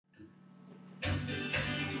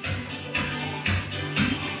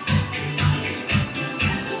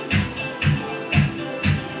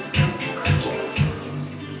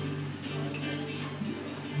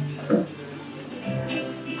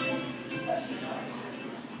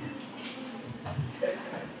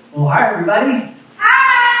Well, hi, everybody.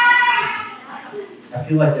 Hi! I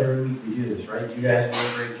feel like every week we do this, right? You guys do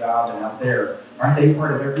a great job, and out there, aren't they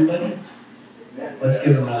part of everybody? Let's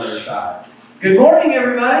give them another shot. Good morning,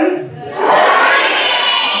 everybody. Good morning.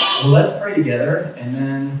 Well, let's pray together, and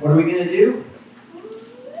then what are we going to do?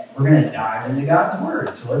 We're going to dive into God's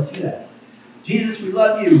Word, so let's do that. Jesus, we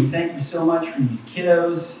love you. We thank you so much for these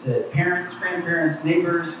kiddos, the parents, grandparents,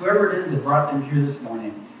 neighbors, whoever it is that brought them here this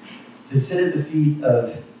morning to sit at the feet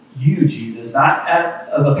of you, Jesus, not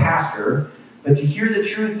of a pastor, but to hear the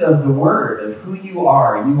truth of the Word, of who you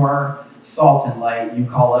are. You are salt and light. You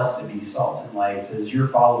call us to be salt and light as your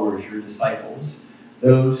followers, your disciples,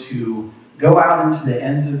 those who go out into the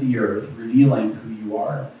ends of the earth revealing who you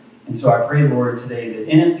are. And so I pray, Lord, today that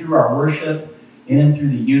in and through our worship, in and through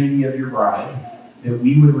the unity of your bride, that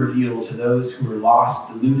we would reveal to those who are lost,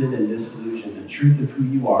 deluded, and disillusioned the truth of who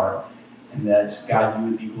you are, and that, God, you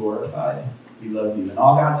would be glorified. We love you. And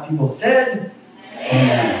all God's people said,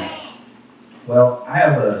 Amen. Well, I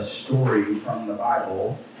have a story from the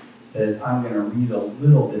Bible that I'm going to read a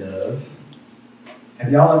little bit of.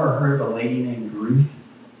 Have y'all ever heard of a lady named Ruth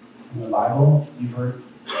in the Bible? You've heard?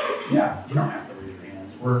 Yeah, you don't have to raise your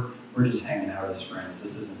hands. We're just hanging out as friends.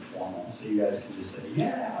 This isn't formal, so you guys can just say,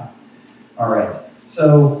 yeah. All right.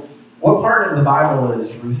 So what part of the Bible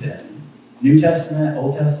is Ruth in? New Testament,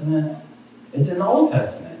 Old Testament? It's in the Old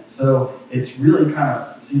Testament. So it's really kind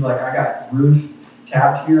of, see, like I got Ruth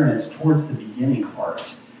tabbed here, and it's towards the beginning part.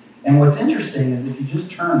 And what's interesting is if you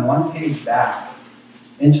just turn one page back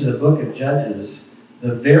into the book of Judges,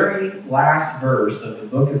 the very last verse of the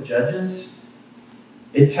book of Judges,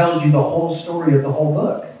 it tells you the whole story of the whole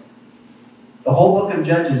book. The whole book of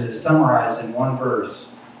Judges is summarized in one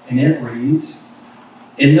verse, and it reads,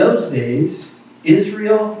 "In those days,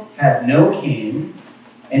 Israel had no king,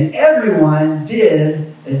 and everyone did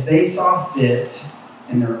as they saw fit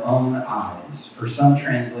in their own eyes." Or some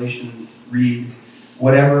translations read,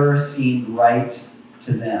 "whatever seemed right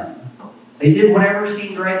to them." They did whatever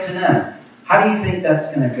seemed right to them. How do you think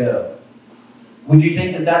that's going to go? Would you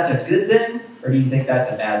think that that's a good thing, or do you think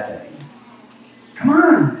that's a bad thing? Come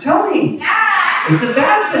on, tell me. Yeah. It's a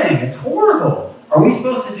bad thing. It's horrible. Are we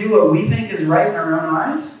supposed to do what we think is right in our own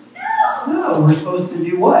eyes? No, we're supposed to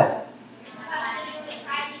do what?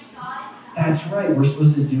 That's right. We're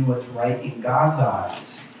supposed to do what's right in God's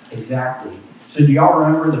eyes. Exactly. So do y'all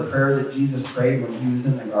remember the prayer that Jesus prayed when he was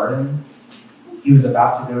in the garden? He was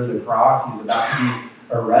about to go to the cross. He was about to be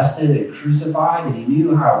arrested and crucified, and he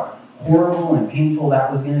knew how horrible and painful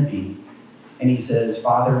that was going to be. And he says,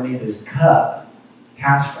 "Father, may this cup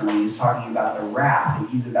pass from me." He's talking about the wrath that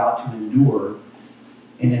he's about to endure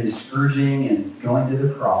in his scourging and going to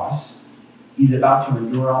the cross. He's about to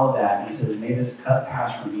endure all of that. He says, "May this cup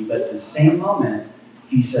pass from me." But at the same moment,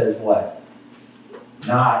 he says what?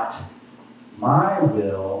 "Not my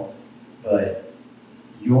will, but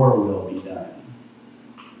your will be done."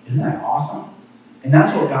 Isn't that awesome? And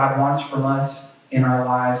that's what God wants from us in our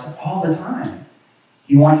lives all the time.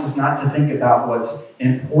 He wants us not to think about what's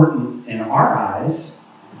important in our eyes,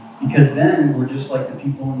 because then we're just like the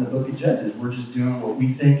people in the book of Judges. We're just doing what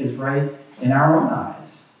we think is right in our own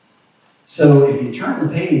eyes. So if you turn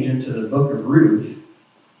the page into the book of Ruth,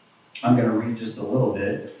 I'm going to read just a little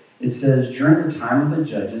bit. It says, "During the time of the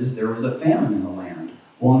Judges, there was a famine in the land."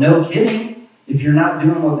 Well, no kidding. If you're not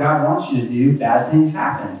doing what God wants you to do, bad things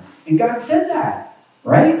happen. And God said that,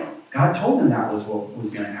 right? God told him that was what was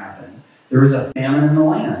going to happen. There was a famine in the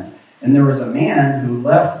land. And there was a man who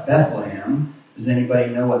left Bethlehem. Does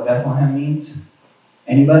anybody know what Bethlehem means?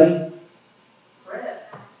 Anybody?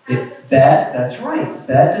 Bet, that's right.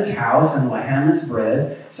 Bet is house and Lahem is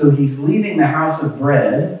bread. So he's leaving the house of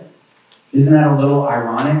bread. Isn't that a little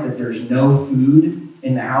ironic that there's no food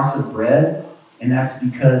in the house of bread? And that's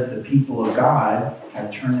because the people of God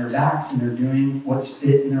have turned their backs and they're doing what's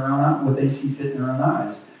fit in their own, what they see fit in their own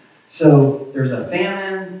eyes. So there's a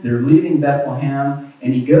famine. They're leaving Bethlehem,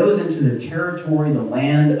 and he goes into the territory, the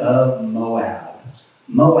land of Moab.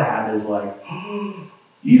 Moab is like, oh,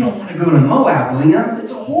 you don't want to go to Moab, Liam.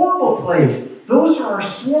 It's a horrible place. Those are our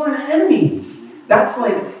sworn enemies. That's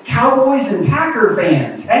like Cowboys and Packer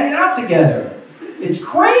fans hanging out together. It's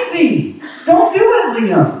crazy. Don't do it,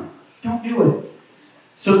 Liam. Don't do it.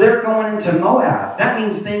 So they're going into Moab. That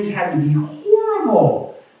means things had to be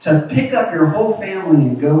horrible to pick up your whole family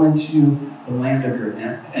and go into the land of your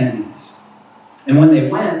enemies. And when they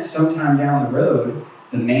went, sometime down the road,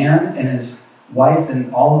 the man and his wife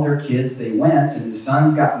and all of their kids, they went, and his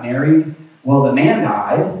sons got married. Well, the man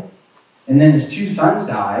died, and then his two sons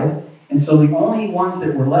died, and so the only ones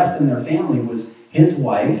that were left in their family was his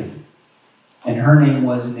wife, and her name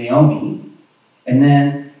was Naomi, and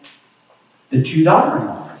then the two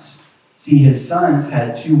daughter-in-laws. See, his sons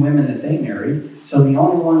had two women that they married, so the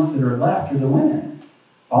only ones that are left are the women.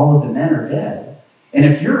 All of the men are dead. And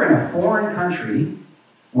if you're in a foreign country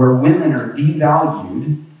where women are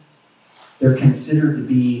devalued, they're considered to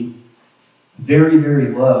be very,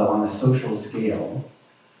 very low on the social scale,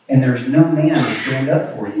 and there's no man to stand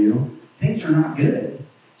up for you, things are not good.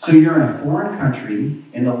 So you're in a foreign country,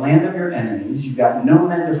 in the land of your enemies, you've got no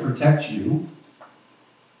men to protect you,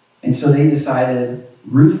 and so they decided,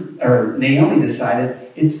 Naomi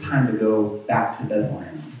decided, it's time to go back to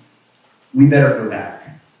Bethlehem. We better go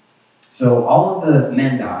back. So all of the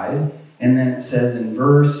men died, and then it says in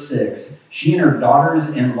verse 6, she and her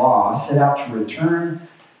daughters-in-law set out to return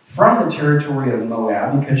from the territory of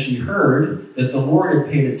Moab because she heard that the Lord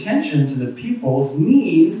had paid attention to the people's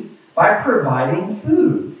need by providing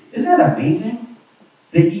food. Isn't that amazing?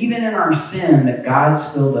 That even in our sin, that God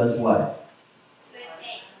still does what?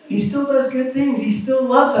 He still does good things. He still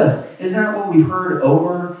loves us. Isn't that what we've heard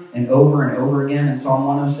over and over and over again in Psalm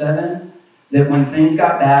 107? That when things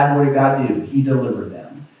got bad, what did God do? He delivered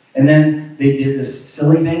them. And then they did the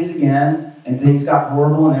silly things again, and things got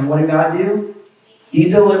horrible, and then what did God do? He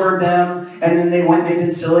delivered them, and then they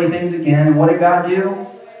did silly things again, and what did God do?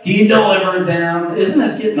 He delivered them. Isn't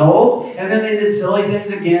this getting old? And then they did silly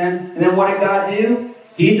things again, and then what did God do?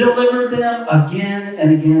 He delivered them again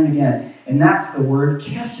and again and again. And that's the word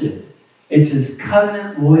kesed. It's his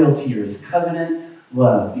covenant loyalty or his covenant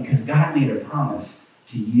love, because God made a promise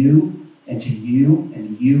to you and to you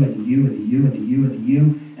and to you and to you and to you and to you and to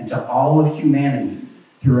you and to all of humanity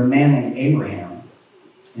through a man named Abraham.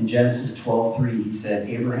 In Genesis 12:3, he said,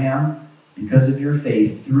 Abraham, because of your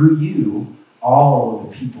faith, through you, all of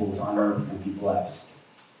the peoples on earth will be blessed.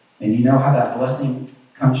 And you know how that blessing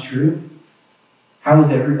comes true? How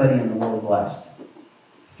is everybody in the world blessed?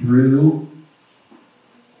 Through,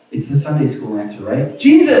 it's the Sunday school answer, right?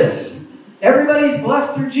 Jesus! Everybody's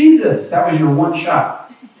blessed through Jesus. That was your one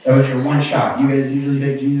shot. That was your one shot. You guys usually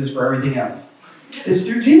take Jesus for everything else. It's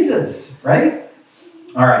through Jesus, right?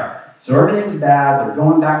 All right. So everything's bad. They're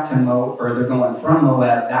going back to they're going from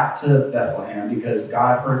Moab back to Bethlehem because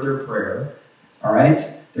God heard their prayer. All right.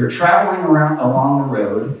 They're traveling along the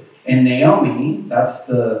road, and Naomi, that's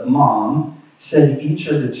the mom, said to each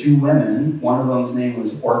of the two women, one of them's name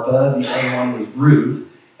was Orpah, the other one was Ruth,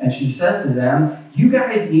 and she says to them, you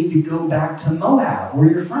guys need to go back to Moab, where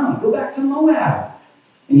you're from. Go back to Moab.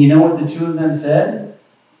 And you know what the two of them said?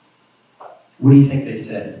 What do you think they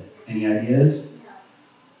said? Any ideas?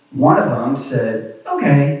 One of them said,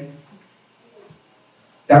 okay.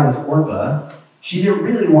 That was Orpah. She didn't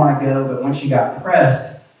really want to go, but when she got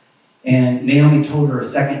pressed, and Naomi told her a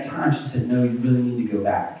second time, she said, no, you really need to go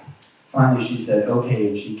back. Finally, she said, okay,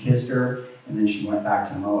 and she kissed her, and then she went back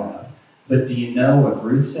to Moab. But do you know what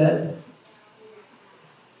Ruth said?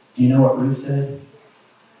 Do you know what Ruth said?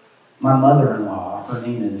 My mother-in-law, her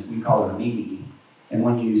name is, we call her Mimi. And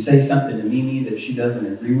when you say something to Mimi that she doesn't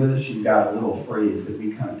agree with, she's got a little phrase that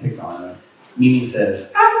we kind of pick on her. Mimi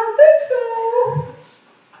says, I don't think so.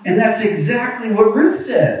 And that's exactly what Ruth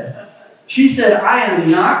said. She said, I am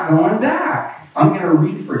not going back. I'm going to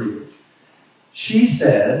read for you. She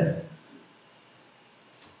said,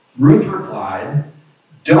 Ruth replied,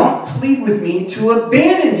 don't plead with me to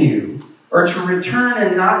abandon you or to return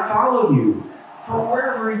and not follow you. For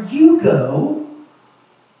wherever you go,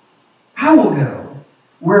 I will go.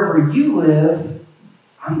 Wherever you live,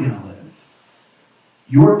 I'm going to live.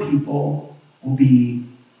 Your people will be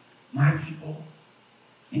my people,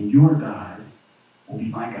 and your God will be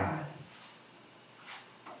my God.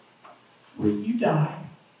 Where you die,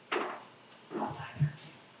 I'll die there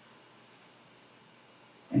too.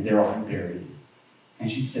 And they'll all be buried.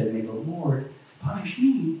 And she said, may the Lord punish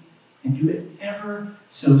me and do it ever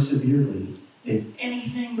so severely if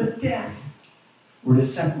anything but death were to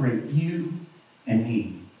separate you and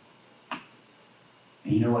me.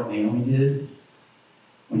 And you know what Naomi did?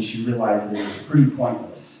 When she realized that it was pretty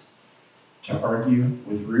pointless to argue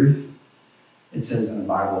with Ruth, it says in the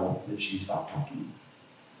Bible that she stopped talking.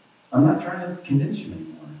 I'm not trying to convince you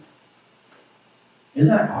anymore.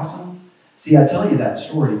 Isn't that awesome? See, I tell you that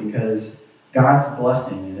story because God's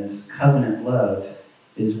blessing and his covenant love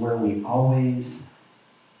is where we always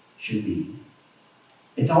should be.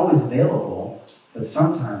 It's always available, but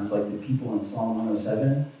sometimes, like the people in Psalm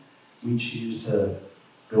 107, we choose to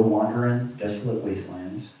go wander in desolate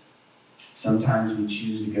wastelands. Sometimes we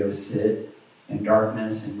choose to go sit in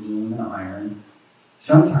darkness and gloom and iron.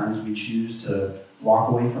 Sometimes we choose to walk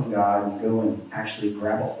away from God and go and actually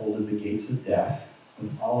grab a hold of the gates of death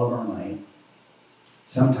with all of our might.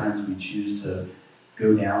 Sometimes we choose to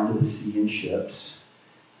go down to the sea in ships.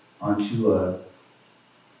 onto a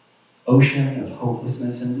ocean of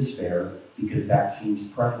hopelessness and despair, because that seems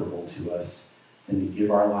preferable to us than to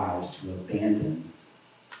give our lives to abandon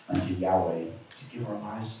unto Yahweh, to give our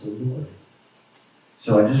lives to the Lord.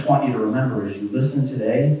 So I just want you to remember, as you listen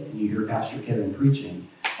today and you hear Pastor Kevin preaching,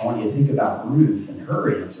 I want you to think about Ruth and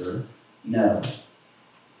her answer, no,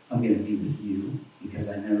 I'm going to be with you because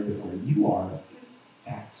I know that where you are,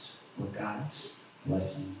 that's where God's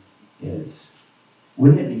blessing is.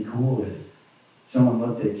 Wouldn't it be cool if someone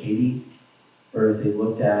looked at Katie, or if they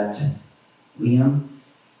looked at Liam,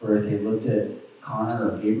 or if they looked at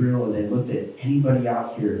Connor or Gabriel, or they looked at anybody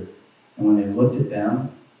out here, and when they looked at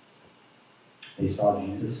them, they saw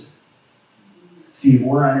Jesus? See, if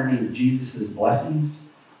we're underneath Jesus' blessings,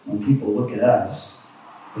 when people look at us,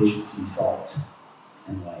 they should see salt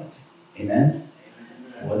and light. Amen?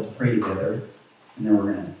 Well, let's pray together, and then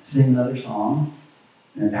we're going to sing another song,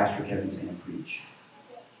 and then Pastor Kevin's going to preach.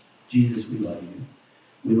 Jesus, we love you.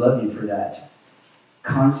 We love you for that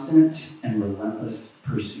constant and relentless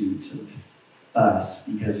pursuit of us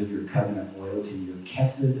because of your covenant loyalty, your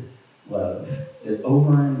chesed love, that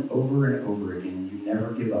over and over and over again, you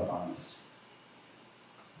never give up on us.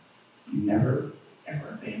 You never, ever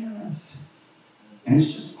abandon us. And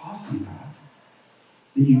it's just awesome, God,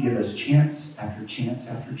 that you give us chance after chance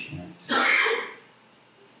after chance.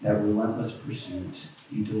 That relentless pursuit,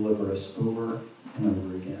 you deliver us over and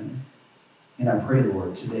over again. And I pray,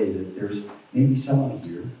 Lord, today that there's maybe someone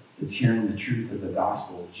here that's hearing the truth of the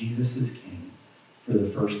gospel. Jesus is King for the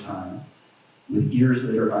first time, with ears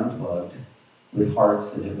that are unplugged, with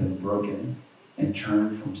hearts that have been broken and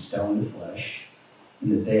turned from stone to flesh,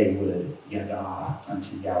 and that they would yada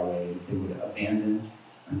unto Yahweh, they would abandon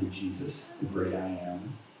unto Jesus, the great I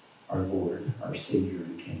am, our Lord, our Savior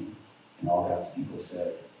and King. And all God's people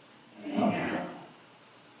said, Amen.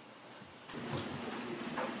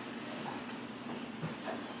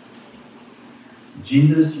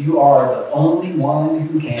 Jesus, you are the only one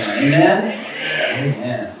who can. Amen?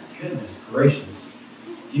 Amen. Goodness gracious.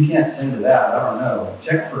 If you can't sing to that, I don't know.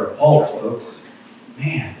 Check for a pulse, folks.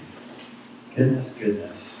 Man.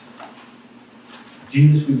 Goodness.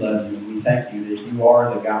 Jesus, we love you, and we thank you that you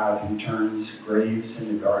are the God who turns graves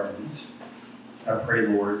into gardens. I pray,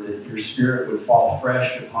 Lord, that your Spirit would fall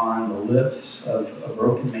fresh upon the lips of a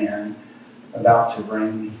broken man about to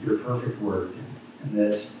bring your perfect word, and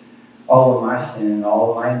that all of my sin,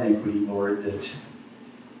 all of my iniquity, Lord, that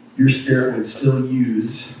your Spirit would still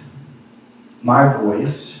use my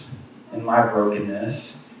voice and my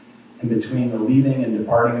brokenness, and between the leaving and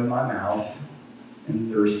departing of my mouth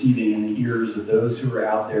and the receiving in the ears of those who are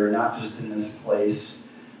out there, not just in this place,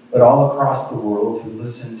 but all across the world who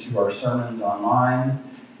listen to our sermons online,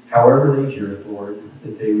 however they hear it, Lord,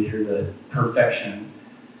 that they would hear the perfection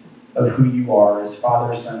of who you are as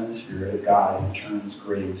Father, Son, and Spirit, a God who turns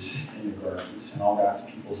graves into gardens. And all God's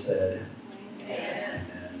people said,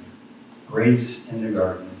 Amen. Graves into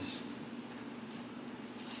gardens.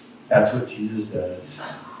 That's what Jesus does.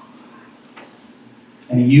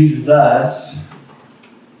 And he uses us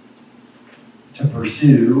to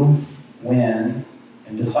pursue, win,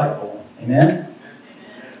 and disciple. Amen?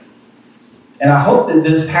 And I hope that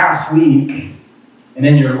this past week and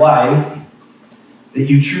in your life, that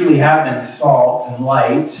you truly have been salt and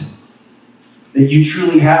light, that you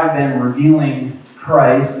truly have been revealing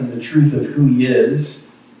Christ and the truth of who he is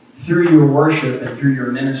through your worship and through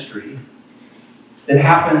your ministry that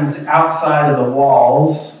happens outside of the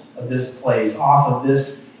walls of this place, off of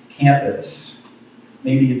this campus.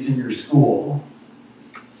 Maybe it's in your school.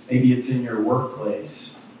 Maybe it's in your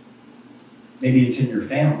workplace. Maybe it's in your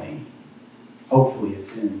family. Hopefully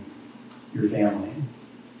it's in your family.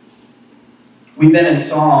 We've been in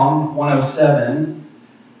Psalm 107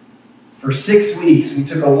 for 6 weeks. We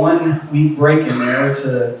took a 1-week break in there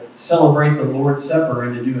to celebrate the Lord's Supper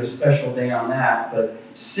and to do a special day on that. But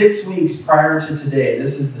 6 weeks prior to today,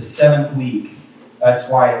 this is the 7th week. That's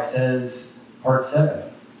why it says part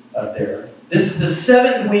 7 up there. This is the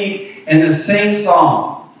 7th week in the same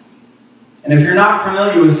psalm. And if you're not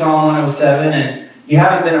familiar with Psalm 107 and you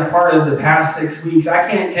haven't been a part of the past 6 weeks, I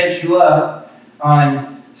can't catch you up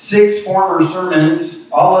on 6 former sermons,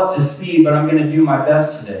 all up to speed, but I'm going to do my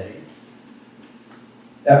best today.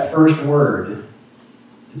 That first word,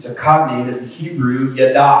 it's a cognate of the Hebrew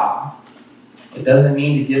yada. It doesn't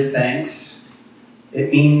mean to give thanks.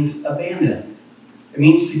 It means abandon. It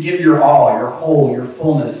means to give your all, your whole, your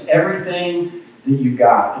fullness, everything that you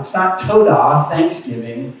got. It's not todah,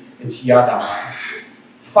 thanksgiving. It's yada.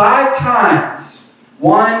 5 times.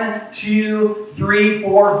 1, 2, 3,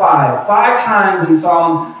 4, 5. 5 times in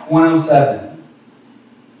Psalm 107.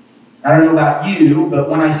 I don't know about you, but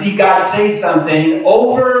when I see God say something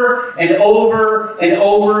over and over and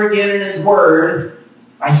over again in His Word,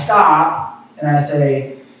 I stop and I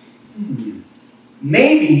say,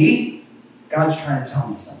 maybe God's trying to tell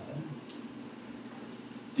me something.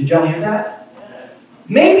 Did y'all hear that?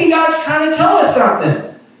 Maybe God's trying to tell us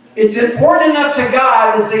something. It's important enough to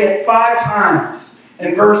God to say it 5 times.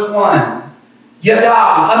 In verse 1,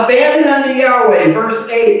 Yada, abandon unto Yahweh. Verse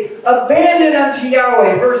 8, abandon unto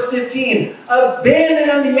Yahweh. Verse 15, abandon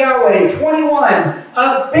unto Yahweh. 21,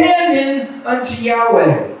 abandon unto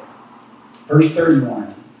Yahweh. Verse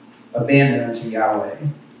 31, abandon unto Yahweh.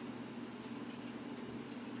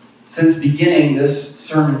 Since beginning this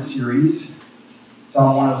sermon series,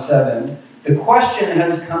 Psalm 107, the question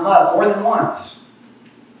has come up more than once.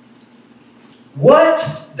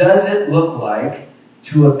 What does it look like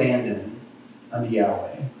to abandon unto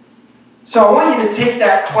Yahweh? So I want you to take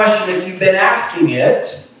that question if you've been asking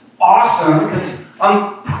it. Awesome, because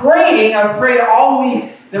I've prayed all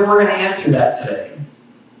week that we're going to answer that today.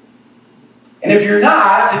 And if you're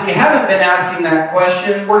not, if you haven't been asking that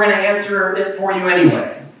question, we're going to answer it for you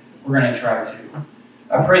anyway. We're going to try to.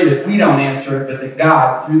 I pray that we don't answer it, but that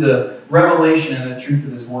God, through the revelation and the truth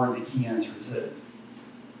of His Word, that He answers it.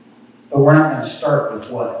 But we're not going to start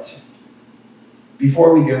with what.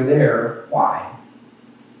 Before we go there, why?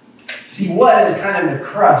 See, what is kind of the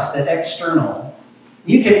crust, the external.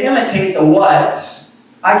 You can imitate the whats.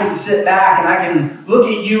 I can sit back and I can look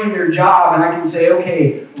at you and your job and I can say,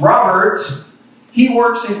 okay, Robert, he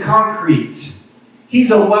works in concrete.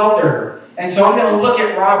 He's a welder. And so I'm going to look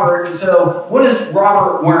at Robert and so what is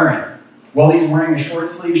Robert wearing? Well, he's wearing a short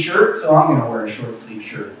sleeve shirt, so I'm going to wear a short sleeve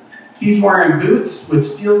shirt. He's wearing boots with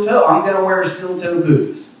steel toe. I'm going to wear steel toe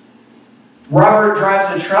boots. Robert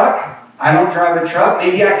drives a truck. I don't drive a truck.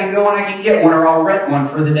 Maybe I can go and I can get one or I'll rent one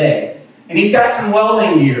for the day. And he's got some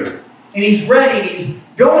welding gear. And he's ready. And he's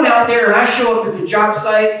going out there and I show up at the job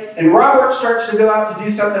site and Robert starts to go out to do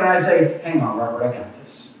something and I say, hang on, Robert, I got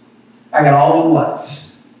this. I got all the what's.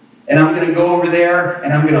 And I'm going to go over there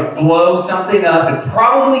and I'm going to blow something up and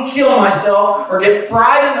probably kill myself or get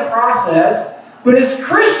fried in the process. But as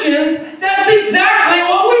Christians, that's exactly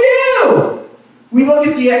what we do. We look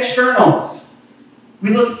at the externals. We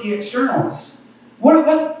look at the externals.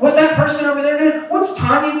 What's that person over there doing? What's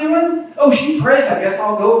Tanya doing? Oh, she prays. I guess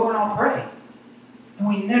I'll go over and I'll pray. And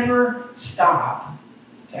we never stop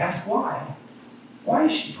to ask why. Why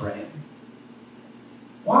is she praying?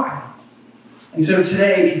 Why? And so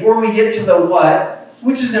today, before we get to the what,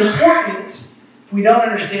 which is important, if we don't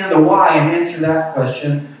understand the why and answer that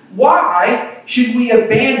question, why should we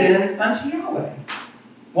abandon unto Yahweh?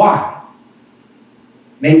 Why?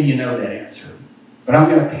 Maybe you know that answer. But I'm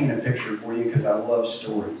going to paint a picture for you because I love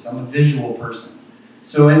stories. I'm a visual person.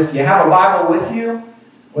 So if you have a Bible with you,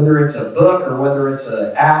 whether it's a book or whether it's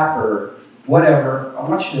an app or whatever, I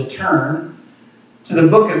want you to turn to the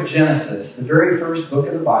book of Genesis, the very first book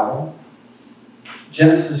of the Bible,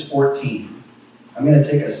 Genesis 14. I'm going to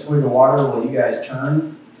take a swig of water while you guys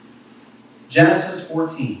turn. Genesis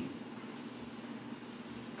 14.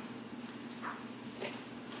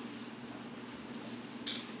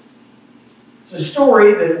 It's a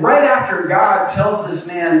story that right after God tells this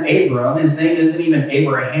man Abram, his name isn't even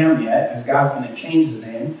Abraham yet, because God's going to change his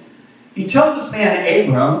name. He tells this man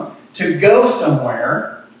Abram to go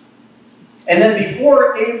somewhere, and then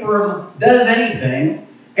before Abram does anything,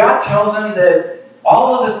 God tells him that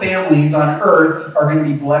all of the families on earth are going to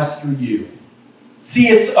be blessed through you. See,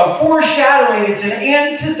 it's a foreshadowing, it's an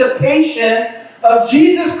anticipation of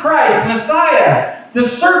Jesus Christ, Messiah, the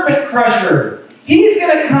serpent crusher. He's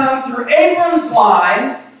going to come through Abram's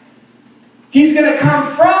line. He's going to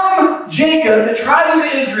come from Jacob, the tribe of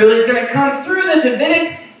Israel. He's going to come through the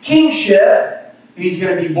Davidic kingship, and he's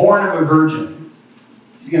going to be born of a virgin.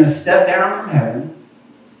 He's going to step down from heaven,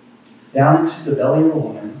 down into the belly of a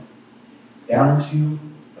woman, down into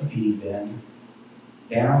a feeding bin,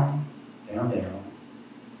 down, down, down.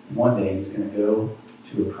 And one day he's going to go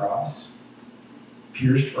to a cross,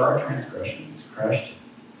 pierced for our transgressions, crushed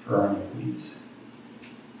for our iniquities.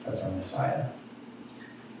 That's our Messiah.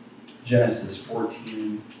 Genesis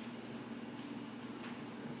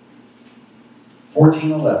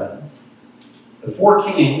 14:11. The 4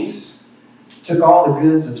 kings took all the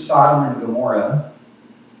goods of Sodom and Gomorrah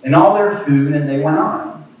and all their food, and they went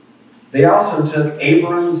on. They also took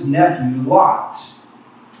Abram's nephew Lot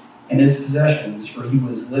and his possessions, for he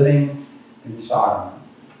was living in Sodom.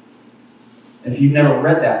 If you've never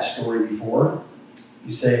read that story before,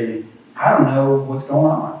 you say, I don't know what's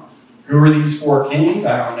going on. Who are these 4 kings?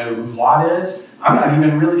 I don't know who Lot is. I'm not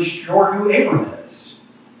even really sure who Abram is.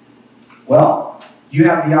 Well, you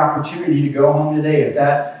have the opportunity to go home today. If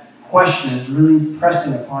that question is really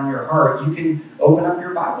pressing upon your heart, you can open up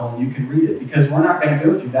your Bible and you can read it, because we're not going to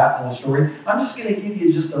go through that whole story. I'm just going to give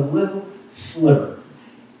you just a little sliver,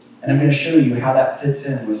 and I'm going to show you how that fits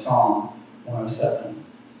in with Psalm 107.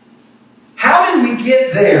 How did we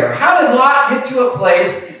get there? How did Lot get to a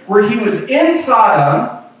place where he was in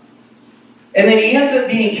Sodom, and then he ends up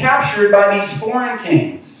being captured by these foreign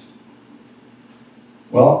kings?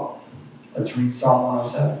 Well, let's read Psalm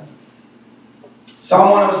 107.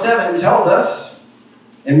 Psalm 107 tells us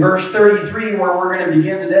in verse 33, where we're going to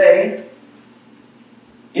begin today,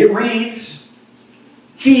 it reads,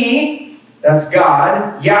 He, that's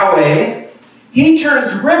God, Yahweh, He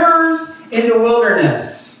turns rivers into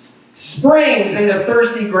wilderness, springs into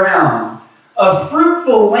thirsty ground. A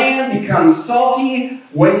fruitful land becomes salty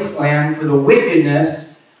wasteland for the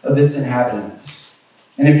wickedness of its inhabitants.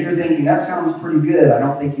 And if you're thinking, that sounds pretty good, I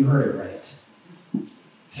don't think you heard it right.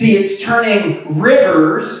 See, it's turning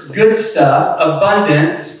rivers, good stuff,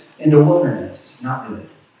 abundance, into wilderness, not good.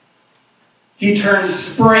 He turns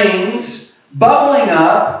springs, bubbling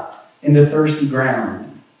up, into thirsty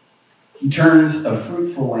ground. He turns a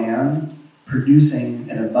fruitful land, producing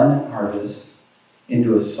an abundant harvest,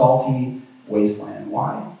 into a salty wasteland.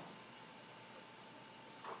 Why?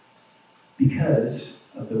 Because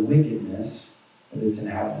of the wickedness of its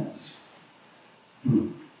inhabitants.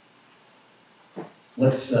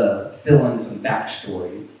 Let's fill in some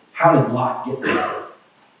backstory. How did Lot get there?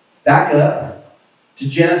 Back up to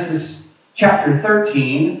Genesis chapter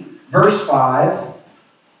 13, verse 5.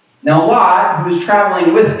 Now Lot, who was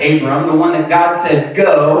traveling with Abram, the one that God said,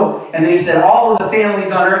 go, and then he said, all of the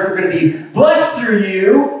families on earth are going to be blessed through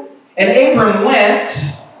you. And Abram went,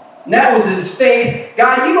 and that was his faith.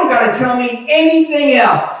 God, you don't got to tell me anything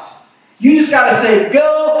else. You just got to say,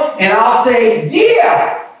 go, and I'll say,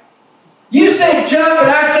 yeah. You say jump, and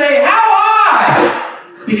I say, how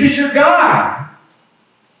high? Because you're God.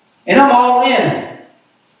 And I'm all in.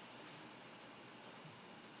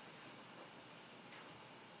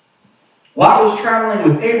 Lot was traveling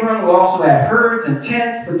with Abram, who also had herds and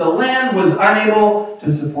tents, but the land was unable to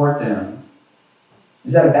support them.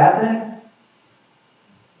 Is that a bad thing?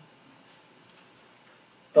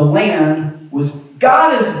 The land was,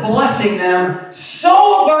 God is blessing them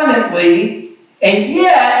so abundantly, and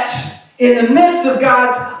yet, in the midst of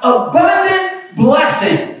God's abundant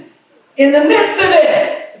blessing, in the midst of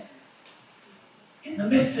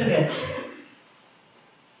it,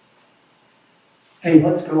 hey,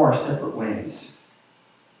 let's go our separate ways.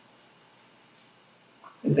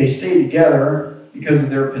 If they stayed together because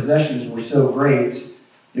of their possessions were so great,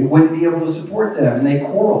 they wouldn't be able to support them, and they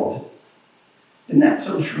quarreled. Isn't that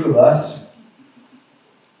so true of us?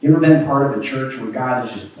 You ever been part of a church where God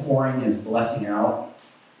is just pouring His blessing out?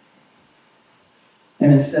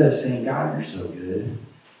 And instead of saying, God, you're so good,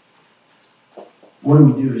 what do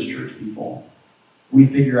we do as church people? We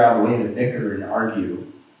figure out a way to bicker and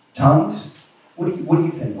argue. Tongues? What do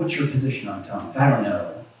you think? What's your position on tongues? I don't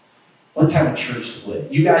know. Let's have a church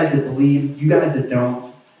split. You guys that believe, you guys that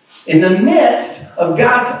don't. In the midst of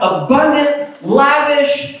God's abundant,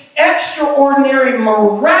 lavish, extraordinary,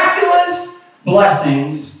 miraculous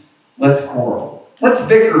blessings, let's quarrel. Let's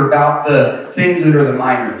bicker about the things that are the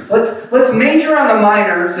minors. Let's major on the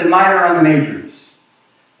minors and minor on the majors.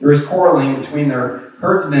 There is quarreling between the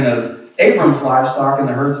herdsmen of Abram's livestock and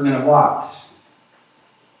the herdsmen of Lot's.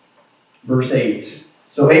 Verse 8.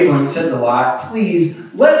 So Abram said to Lot, please,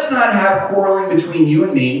 let's not have quarreling between you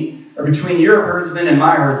and me, or between your herdsmen and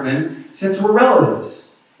my herdsmen, since we're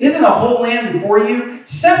relatives. Isn't a whole land before you?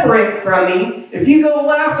 Separate from me. If you go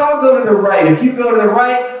left, I'll go to the right. If you go to the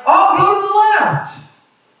right, I'll go to the left.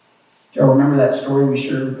 Do y'all remember that story we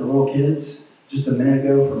shared with the little kids just a minute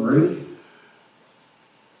ago from Ruth?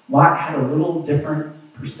 Lot had a little different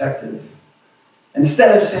perspective.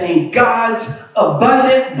 Instead of saying God's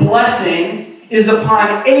abundant blessing is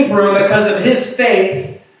upon Abram because of his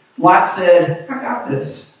faith, Lot said, I got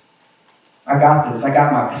this. I got this. I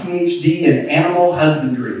got my PhD in animal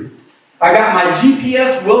husbandry. I got my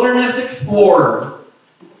GPS wilderness explorer.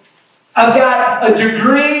 I've got a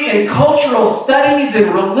degree in cultural studies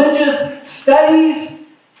and religious studies.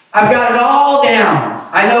 I've got it all down.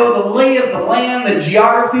 I know the lay of the land, the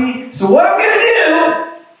geography. So what I'm going to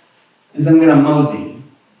do is I'm going to mosey.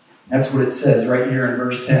 That's what it says right here in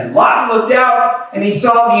verse 10. Lot looked out and he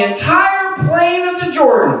saw the entire plain of the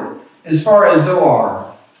Jordan as far as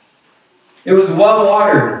Zoar. It was well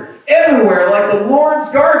watered everywhere like the Lord's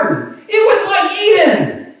garden. It was like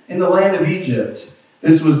Eden in the land of Egypt.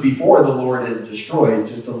 This was before the Lord had destroyed,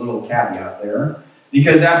 just a little caveat there.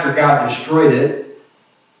 Because after God destroyed it,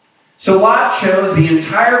 So Lot chose the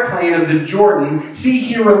entire plain of the Jordan. See,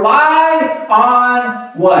 he relied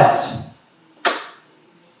on what?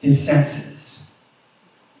 His senses.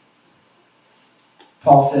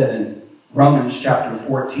 Paul said in Romans chapter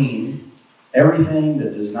 14, everything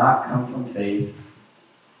that does not come from faith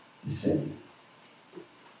is sin.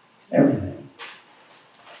 Everything.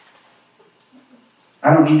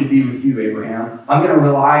 I don't need to be with you, Abraham. I'm going to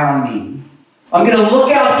rely on me. I'm going to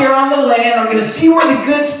look out here on the land. I'm going to see where the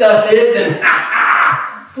good stuff is and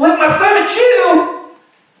flip my thumb at you.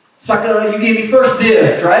 Sucker, you gave me first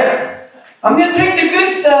dibs, right? I'm going to take the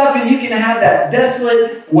good stuff and you can have that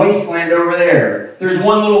desolate wasteland over there. There's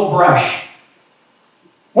one little brush.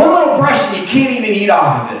 One little brush and you can't even eat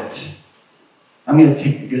off of it. I'm going to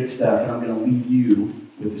take the good stuff and I'm going to leave you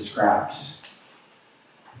with the scraps.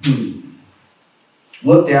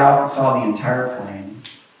 Looked out and saw the entire plain.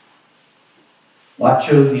 Lot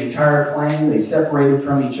chose the entire plain. They separated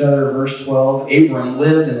from each other. Verse 12, Abram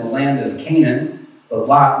lived in the land of Canaan, but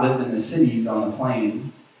Lot lived in the cities on the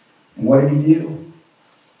plain. And what did he do?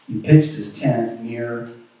 He pitched his tent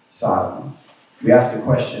near Sodom. We asked the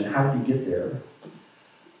question, how did he get there?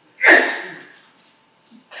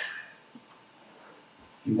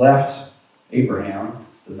 He left Abraham,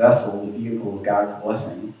 the vessel, the vehicle of God's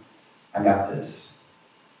blessing. I got this.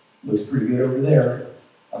 Looks pretty good over there.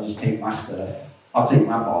 I'll just take my stuff. I'll take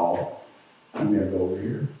my ball. I'm going to go over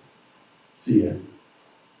here. See ya.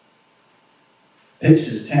 Pitched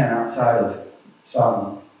his tent outside of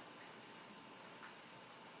Sodom.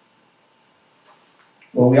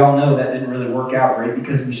 Well, we all know that didn't really work out, right?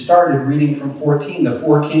 Because we started reading from 14. The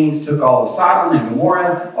 4 kings took all of Sodom and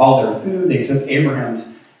Gomorrah, all their food. They took Abraham's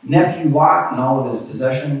nephew Lot and all of his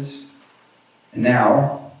possessions. And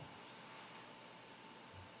now,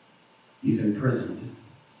 he's imprisoned.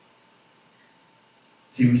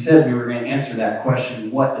 See, we said we were going to answer that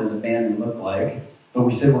question, what does abandon look like? But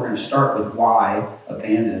we said we're going to start with why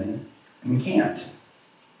abandon. And we can't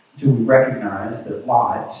until we recognize that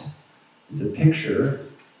Lot is a picture.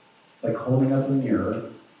 It's like holding up a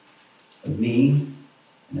mirror of me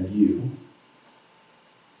and of you.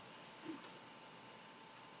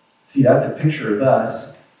 See, that's a picture of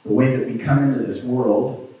us. The way that we come into this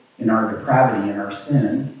world in our depravity and our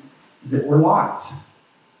sin is that we're Lots.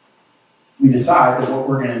 We decide that what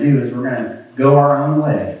we're going to do is we're going to go our own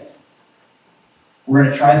way. We're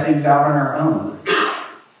going to try things out on our own.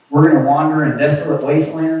 We're going to wander in desolate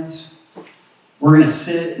wastelands. We're going to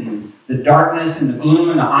sit in the darkness and the gloom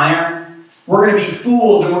and the iron. We're going to be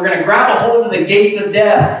fools and we're going to grab a hold of the gates of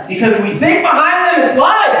death because we think behind them it's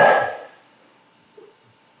life.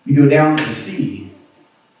 We go down to the sea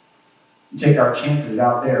and take our chances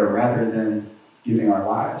out there rather than giving our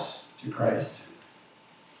lives to Christ.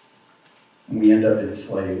 And we end up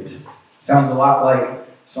enslaved. Sounds a lot like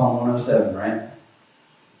Psalm 107, right?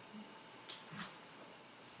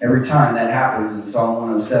 Every time that happens in Psalm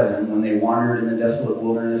 107, when they wandered in the desolate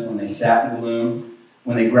wilderness, when they sat in gloom,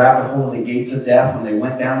 when they grabbed a hold of the gates of death, when they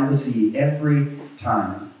went down to the sea, every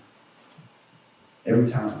time,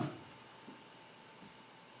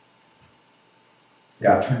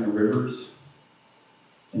 God turned the rivers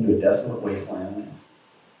into a desolate wasteland,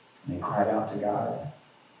 and they cried out to God,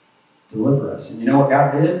 deliver us. And you know what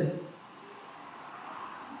God did?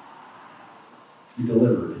 He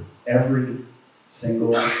delivered every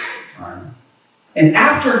single time. And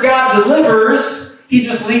after God delivers, he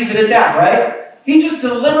just leaves it at that, right? He just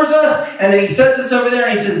delivers us, and then he sets us over there,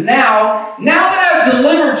 and he says, now that I've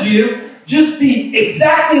delivered you, just be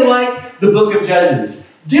exactly like the book of Judges.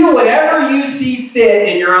 Do whatever you see fit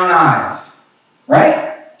in your own eyes.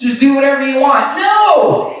 Right? Just do whatever you want.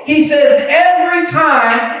 No! He says every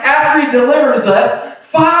time after he delivers us,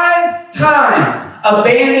 5 times,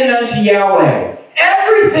 abandon unto Yahweh.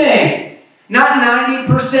 Everything. Not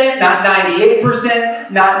 90%, not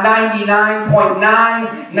 98%, not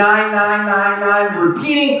 99.99999,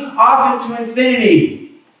 repeating off into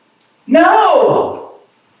infinity. No!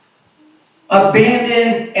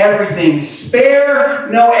 Abandon everything. Spare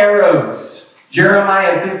no arrows.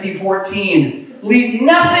 Jeremiah 50:14. Leave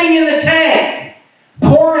nothing in the tank.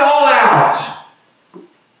 Pour it all out.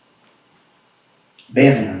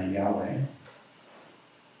 Abandon unto Yahweh.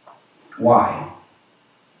 Why?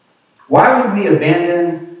 Why would we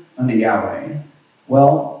abandon unto Yahweh?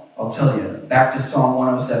 Well, I'll tell you. Back to Psalm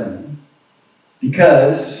 107.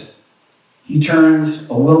 Because he turns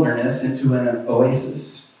a wilderness into an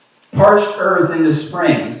oasis. Parched earth into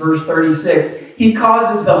springs. Verse 36. He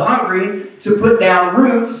causes the hungry to put down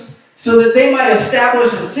roots so that they might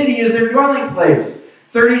establish a city as their dwelling place.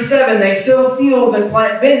 37. They sow fields and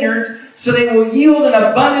plant vineyards so they will yield an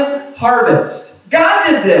abundant harvest. God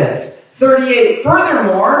did this. 38,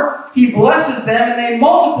 furthermore, he blesses them and they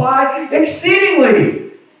multiply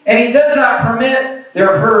exceedingly. And he does not permit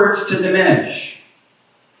their herds to diminish.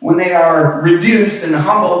 When they are reduced and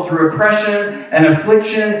humbled through oppression and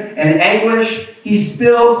affliction and anguish, he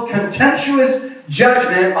spills contemptuous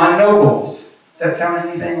judgment on nobles. Does that sound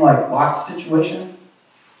anything like Lot's situation?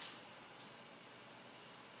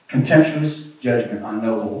 Contemptuous judgment on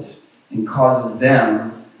nobles and causes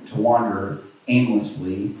them to wander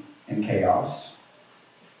aimlessly in chaos.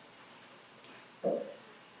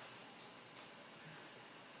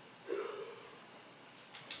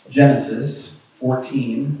 Genesis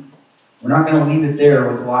 14. We're not going to leave it there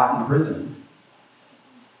with Lot in prison.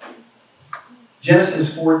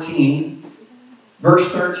 Genesis 14, verse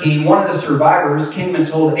 13. One of the survivors came and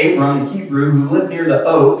told Abram, the Hebrew, who lived near the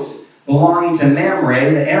oaks belonging to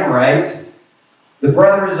Mamre, the Amorite, the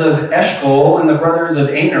brothers of Eshcol and the brothers of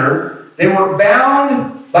Aner. They were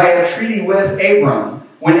bound by a treaty with Abram.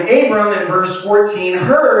 When Abram, in verse 14,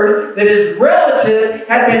 heard that his relative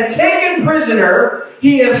had been taken prisoner,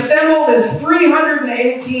 he assembled his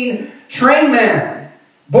 318 trained men,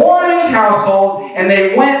 born in his household, and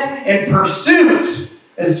they went in pursuit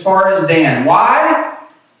as far as Dan. Why?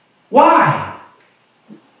 Why?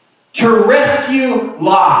 To rescue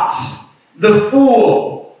Lot, the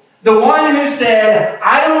fool, the one who said,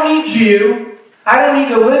 I don't need you. I don't need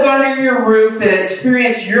to live under your roof and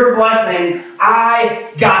experience your blessing.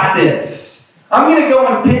 I got this. I'm going to go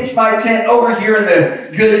and pitch my tent over here in the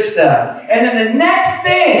good stuff. And then the next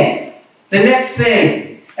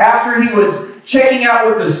thing, after he was checking out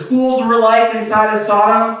what the schools were like inside of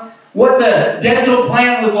Sodom, what the dental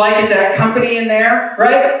plan was like at that company in there,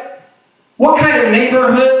 right? What kind of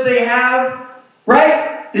neighborhoods they have,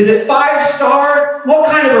 right? Is it 5-star? What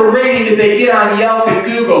kind of a rating did they get on Yelp and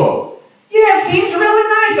Google? Yeah, it seems really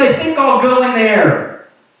nice. I think I'll go in there.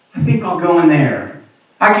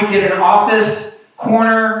 I could get an office,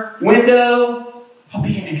 corner, window. I'll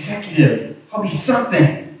be an executive. I'll be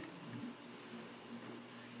something.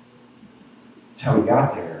 That's how he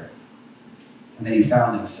got there. And then he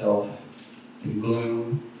found himself in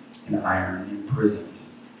gloom and iron, imprisoned.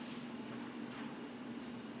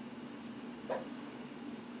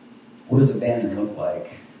 What does abandon look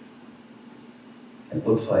like? It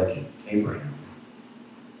looks like Abraham.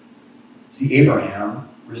 See, Abraham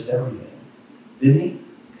risked everything, didn't he?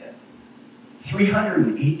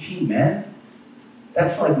 318 men?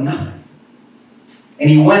 That's like nothing. And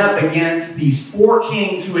he went up against these 4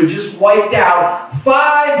 kings who had just wiped out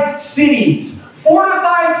 5 cities,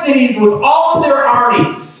 fortified cities with all of their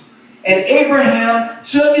armies. And Abraham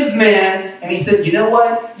took his men and he said, you know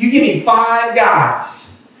what? You give me 5 guys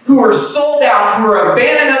who are sold out, who are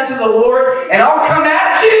abandoned unto the Lord, and I'll come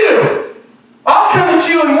at you. I'll come at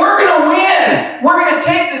you and we're going to win. We're going to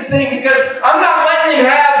take this thing because I'm not letting him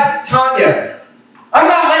have Tanya. I'm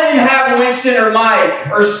not letting him have Winston or Mike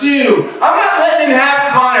or Sue. I'm not letting him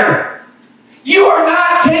have Connor. You are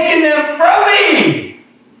not taking them from me.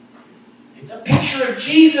 It's a picture of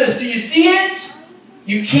Jesus. Do you see it?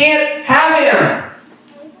 You can't have him.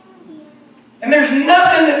 And there's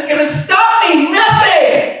nothing that's going to stop me.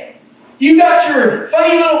 Nothing. You got your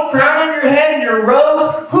funny little crown on your head and your robes.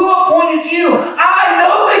 Who appointed you? I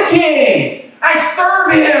know the King. I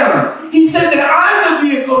serve him. He said that I'm the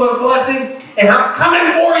vehicle of blessing and I'm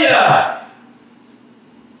coming for you.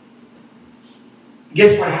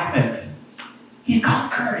 Guess what happened? He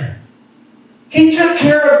conquered. He took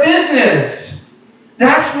care of business.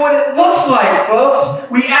 That's what it looks like, folks.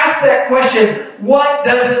 We ask that question, what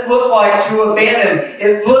does it look like to abandon?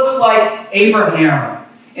 It looks like Abraham.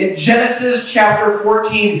 In Genesis chapter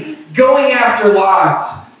 14, going after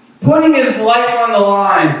Lot, putting his life on the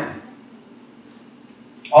line.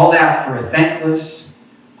 All that for a thankless,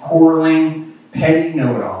 quarreling, petty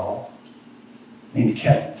know-it-all named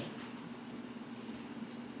Kevin.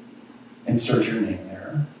 Insert your name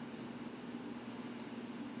there.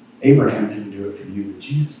 Abraham didn't do it for you, but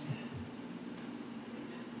Jesus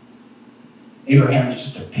did. Abraham is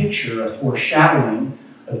just a picture, a foreshadowing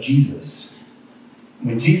of Jesus.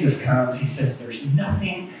 When Jesus comes, he says, there's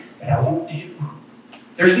nothing that I won't do.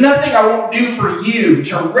 There's nothing I won't do for you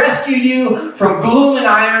to rescue you from gloom and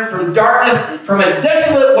iron, from darkness, from a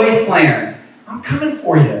desolate wasteland. I'm coming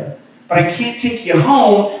for you, but I can't take you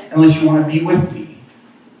home unless you want to be with me.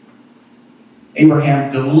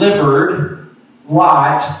 Abraham delivered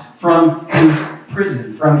Lot from his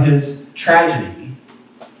prison, from his tragedy.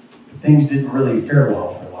 But things didn't really fare well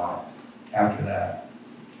for Lot after that.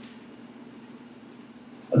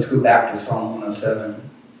 Let's go back to Psalm 107.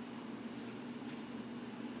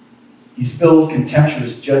 He spills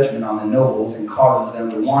contemptuous judgment on the nobles and causes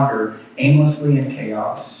them to wander aimlessly in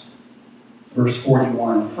chaos. Verse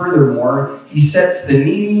 41, furthermore, he sets the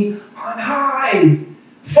needy on high,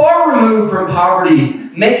 far removed from poverty,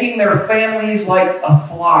 making their families like a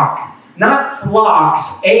flock. Not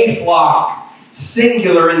flocks, a flock,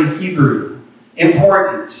 singular in the Hebrew.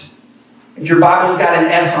 Important. If your Bible's got an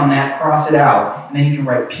S on that, cross it out. And then you can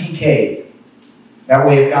write PK. That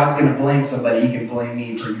way, if God's going to blame somebody, He can blame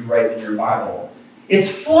me for you writing in your Bible. It's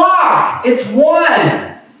flock. It's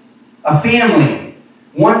one. A family.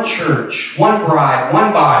 One church. One bride.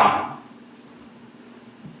 One body.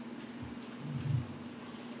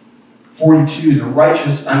 42. The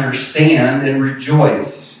righteous understand and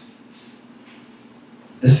rejoice.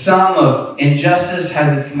 The sum of injustice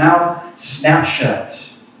has its mouth snapped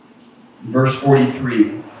shut. Verse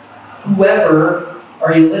 43. Whoever,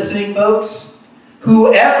 are you listening, folks?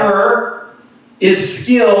 Whoever is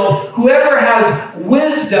skilled, whoever has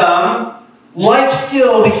wisdom, life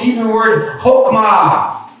skill, the Hebrew word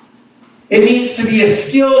chokmah. It means to be a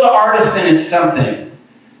skilled artisan at something.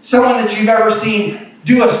 Someone that you've ever seen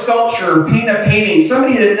do a sculpture, paint a painting,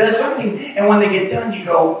 somebody that does something, and when they get done, you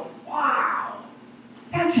go, wow,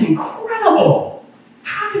 that's incredible.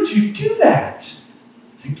 How did you do that?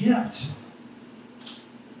 It's a gift.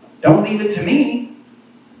 Don't leave it to me.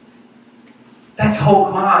 That's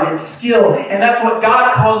chokmah, it's skill. And that's what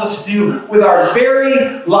God calls us to do with our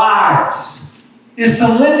very lives, is to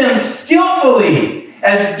live them skillfully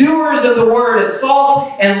as doers of the word, as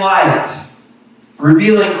salt and light,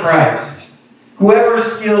 revealing Christ. Whoever is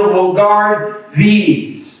skilled will guard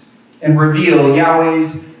these and reveal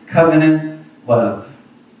Yahweh's covenant love.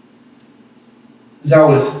 As I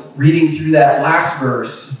was reading through that last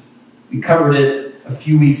verse, we covered it a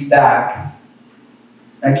few weeks back.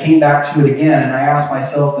 I came back to it again and I asked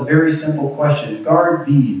myself the very simple question, guard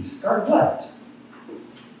these. Guard what?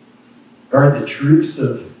 Guard the truths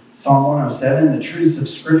of Psalm 107, the truths of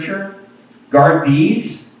Scripture? Guard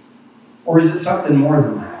these? Or is it something more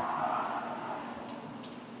than that?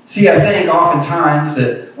 See, I think oftentimes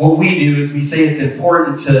that what we do is we say it's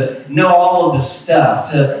important to know all of the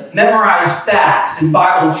stuff, to memorize facts and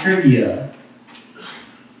Bible trivia.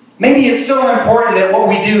 Maybe it's so important that what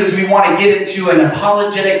we do is we want to get into an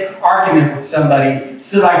apologetic argument with somebody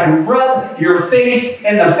so that I can rub your face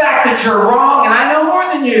in the fact that you're wrong and I know more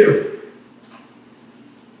than you.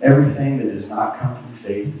 Everything that does not come from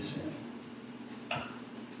faith is sin.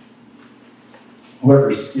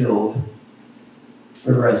 Whoever is skilled,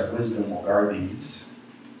 whoever has wisdom will guard these.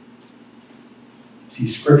 See,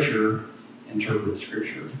 Scripture interprets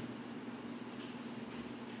Scripture.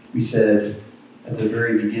 We said at the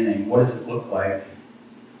very beginning, what does it look like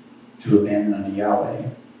to abandon unto Yahweh?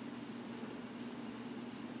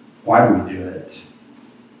 Why do we do it?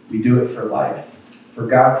 We do it for life, for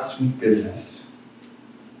God's sweet goodness.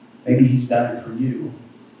 Maybe He's done it for you.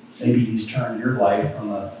 Maybe He's turned your life from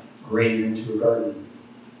a grave into a garden.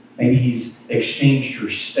 Maybe He's exchanged your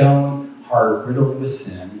stone heart riddled with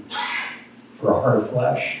sin for a heart of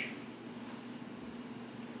flesh.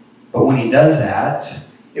 But when He does that,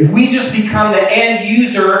 if we just become the end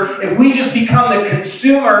user, if we just become the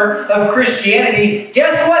consumer of Christianity,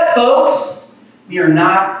 guess what, folks? We are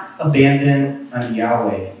not abandoned unto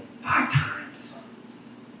Yahweh. 5 times.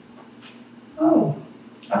 Oh,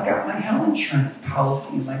 I've got my health insurance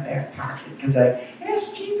policy in my back pocket because I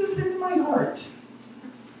asked Jesus into my heart.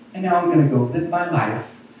 And now I'm going to go live my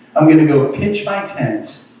life. I'm going to go pitch my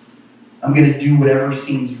tent. I'm going to do whatever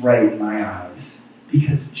seems right in my eyes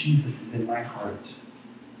because Jesus is in my heart.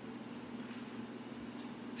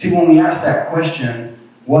 See, when we ask that question,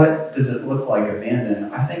 what does it look like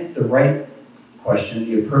abandoned? I think the right question,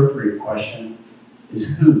 the appropriate question,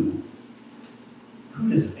 is who? Who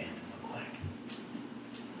does abandon look like?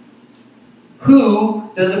 Who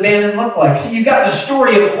does abandon look like? See, you've got the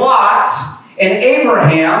story of Lot and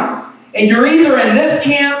Abraham, and you're either in this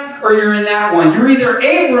camp or you're in that one. You're either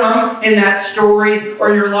Abram in that story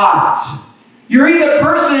or you're Lot. You're either the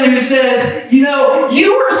person who says, you know,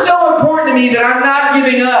 you are so important to me that I'm not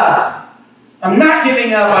giving up. I'm not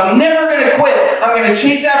giving up. I'm never going to quit. I'm going to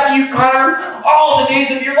chase after you, Connor, all the days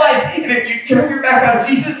of your life. And if you turn your back on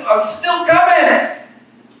Jesus, I'm still coming.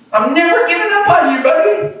 I'm never giving up on you,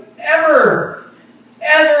 buddy. Ever.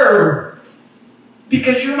 Ever.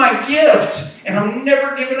 Because you're my gift. And I'm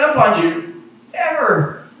never giving up on you.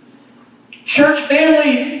 Ever. Church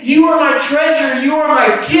family, you are my treasure. You are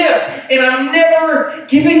my gift. And I'm never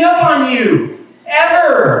giving up on you.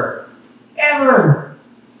 Ever. Ever.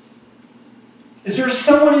 Is there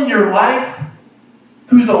someone in your life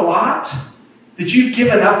who's a lot that you've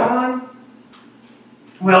given up on?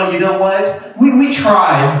 Well, you know what? We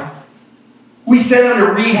tried. We sent them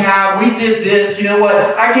to rehab. We did this. You know what?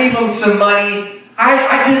 I gave them some money.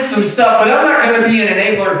 I did some stuff, but I'm not going to be an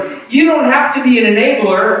enabler. You don't have to be an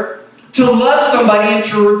enabler to love somebody and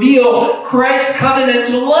to reveal Christ's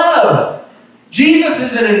covenantal love. Jesus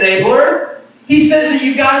is an enabler. He says that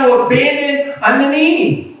you've got to abandon on the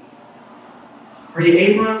knee. Are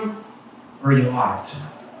you Abram or are you Lot?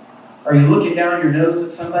 Are you looking down your nose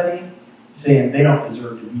at somebody saying they don't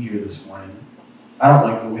deserve to be here this morning? I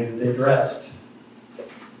don't like the way that they dressed.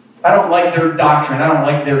 I don't like their doctrine. I don't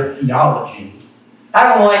like their theology.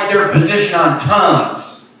 I don't like their position on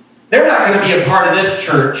tongues. They're not going to be a part of this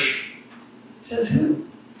church. It says who?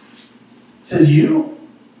 It says you?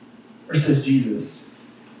 Or says Jesus?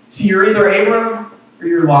 See, you're either Abram or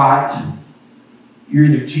you're Lot. You're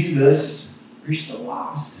either Jesus or you're still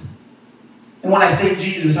lost. And when I say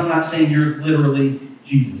Jesus, I'm not saying you're literally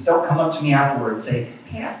Jesus. Don't come up to me afterwards and say,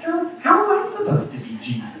 Pastor, how am I supposed to be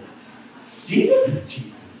Jesus? Jesus is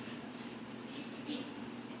Jesus.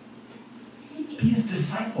 Be his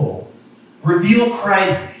disciple. Reveal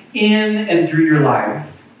Christ in and through your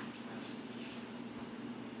life.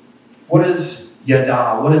 What does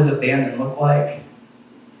yada, what does abandon look like?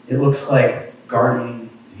 It looks like guarding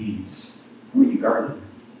these. Who are you guarding?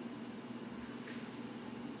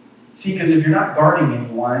 See, because if you're not guarding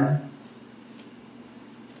anyone,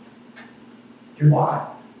 you're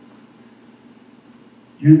Lot.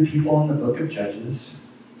 You're the people in the book of Judges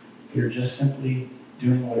who are just simply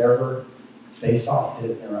doing whatever they saw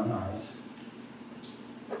fit in their own eyes.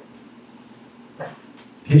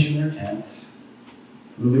 Pitching their tents,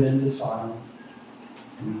 moving into Sodom,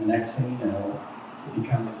 and the next thing you know, it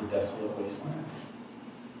becomes a desolate wasteland.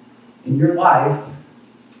 In your life,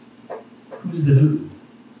 who's the who?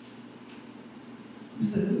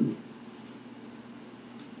 Who's the who?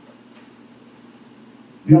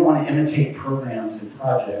 We don't want to imitate programs and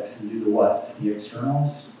projects and do the what's, the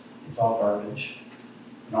externals. It's all garbage.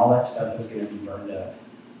 And all that stuff is going to be burned up.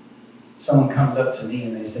 Someone comes up to me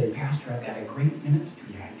and they say, Pastor, I've got a great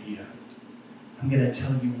ministry idea. I'm going to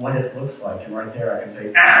tell you what it looks like. And right there I can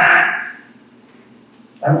say, I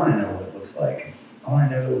want to know what it looks like. I want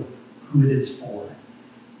to know who it is for.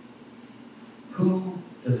 Who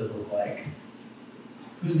does it look like?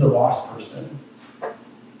 Who's the lost person?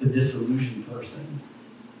 The disillusioned person?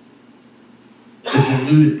 The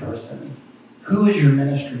deluded person? Who is your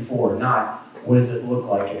ministry for? Not what does it look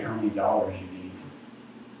like and how many dollars you need.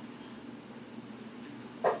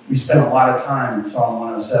 We spent a lot of time in Psalm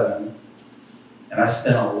 107, and I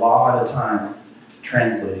spent a lot of time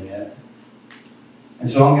translating it. And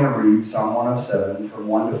so I'm going to read Psalm 107 from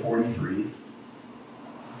 1 to 43.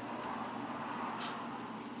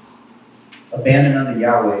 Abandon unto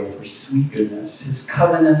Yahweh for sweet goodness. His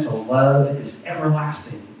covenantal love is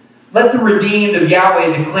everlasting. Let the redeemed of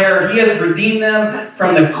Yahweh declare he has redeemed them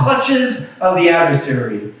from the clutches of the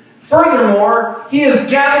adversary. Furthermore, he has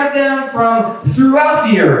gathered them from throughout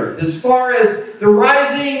the earth, as far as the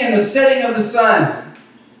rising and the setting of the sun.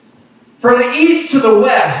 From the east to the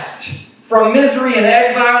west, from misery and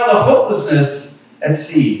exile to hopelessness at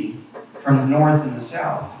sea, from the north and the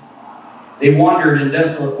south. They wandered in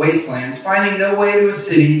desolate wastelands, finding no way to a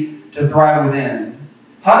city to thrive within.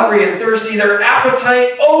 Hungry and thirsty, their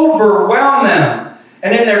appetite overwhelmed them.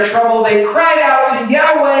 And in their trouble, they cried out to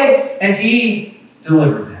Yahweh, and he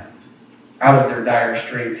delivered them out of their dire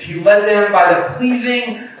straits. He led them by the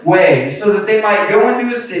pleasing way, so that they might go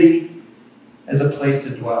into a city as a place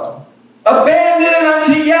to dwell. Abandon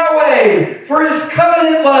unto Yahweh for his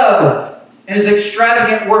covenant love, and his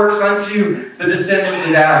extravagant works unto the descendants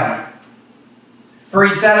of Adam. For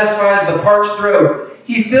he satisfies the parched throat.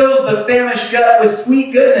 He fills the famished gut with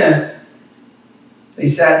sweet goodness. They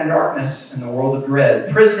sat in darkness in the world of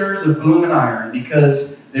dread, prisoners of gloom and iron,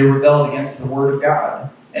 because they rebelled against the word of God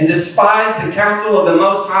and despised the counsel of the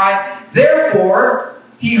Most High. Therefore,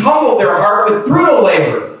 he humbled their heart with brutal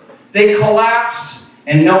labor. They collapsed,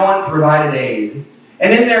 and no one provided aid.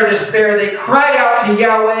 And in their despair, they cried out to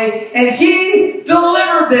Yahweh, and he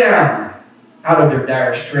delivered them out of their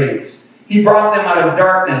dire straits. He brought them out of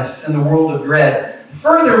darkness and the world of dread.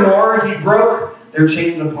 Furthermore, he broke their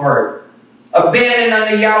chains apart. Abandon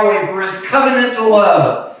unto Yahweh for his covenantal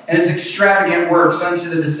love and his extravagant works unto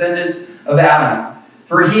the descendants of Adam.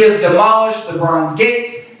 For he has demolished the bronze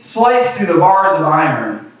gates, sliced through the bars of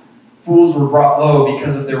iron. Fools were brought low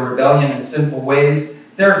because of their rebellion and sinful ways.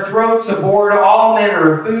 Their throats abhorred all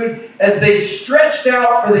manner of food as they stretched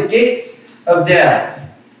out for the gates of death.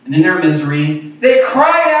 And in their misery, they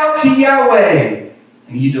cried out to Yahweh,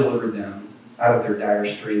 and he delivered them out of their dire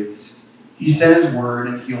straits. He sent his word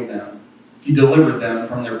and healed them. He delivered them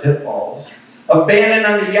from their pitfalls. Abandon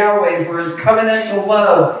unto Yahweh for his covenantal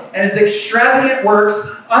love and his extravagant works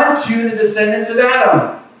unto the descendants of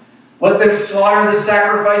Adam. Let them slaughter the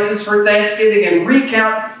sacrifices for thanksgiving and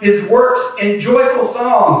recount his works in joyful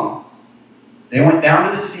song. They went down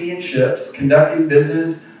to the sea in ships, conducting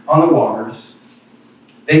business on the waters.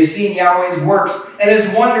 They've seen Yahweh's works and his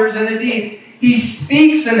wonders in the deep. He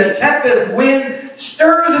speaks and the tempest wind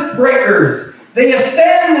stirs its breakers. They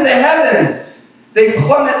ascend to the heavens. They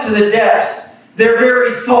plummet to the depths. Their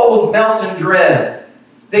very souls melt in dread.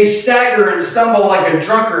 They stagger and stumble like a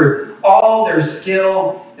drunkard. All their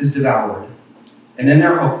skill is devoured. And in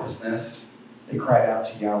their hopelessness, they cried out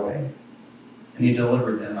to Yahweh. And he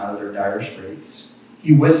delivered them out of their dire straits.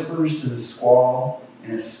 He whispers to the squall,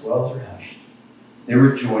 and its swells are hushed. They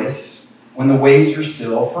rejoice when the waves are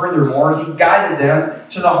still. Furthermore, he guided them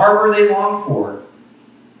to the harbor they longed for.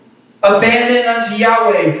 Abandon unto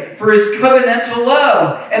Yahweh for his covenantal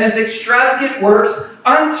love and his extravagant works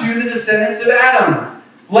unto the descendants of Adam.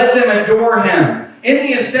 Let them adore him in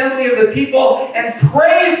the assembly of the people and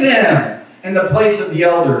praise him in the place of the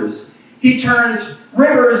elders. He turns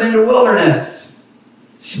rivers into wilderness,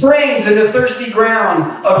 springs into thirsty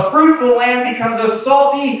ground. A fruitful land becomes a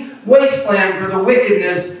salty wasteland for the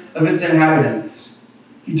wickedness of its inhabitants.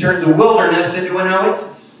 He turns a wilderness into an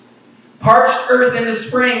oasis, parched earth into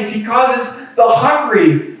springs. He causes the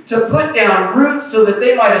hungry to put down roots so that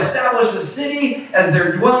they might establish a city as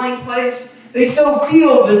their dwelling place. They sow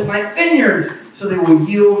fields and plant vineyards so they will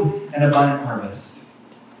yield an abundant harvest.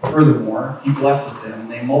 Furthermore, he blesses them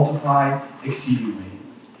and they multiply exceedingly.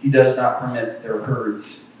 He does not permit their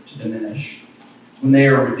herds to diminish. When they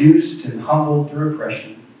are reduced and humbled through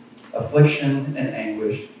oppression, affliction, and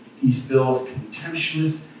anguish, he spills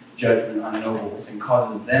contemptuous judgment on nobles and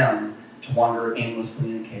causes them to wander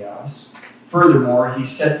aimlessly in chaos. Furthermore, he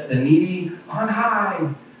sets the needy on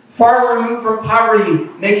high, far removed from poverty,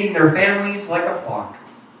 making their families like a flock.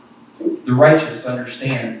 The righteous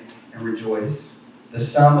understand and rejoice. The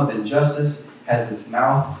sum of injustice has its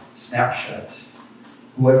mouth snapped shut.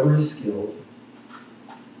 Whoever is skilled,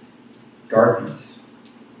 guard these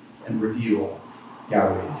and reveal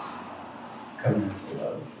Yahweh's covenantal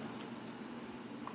love.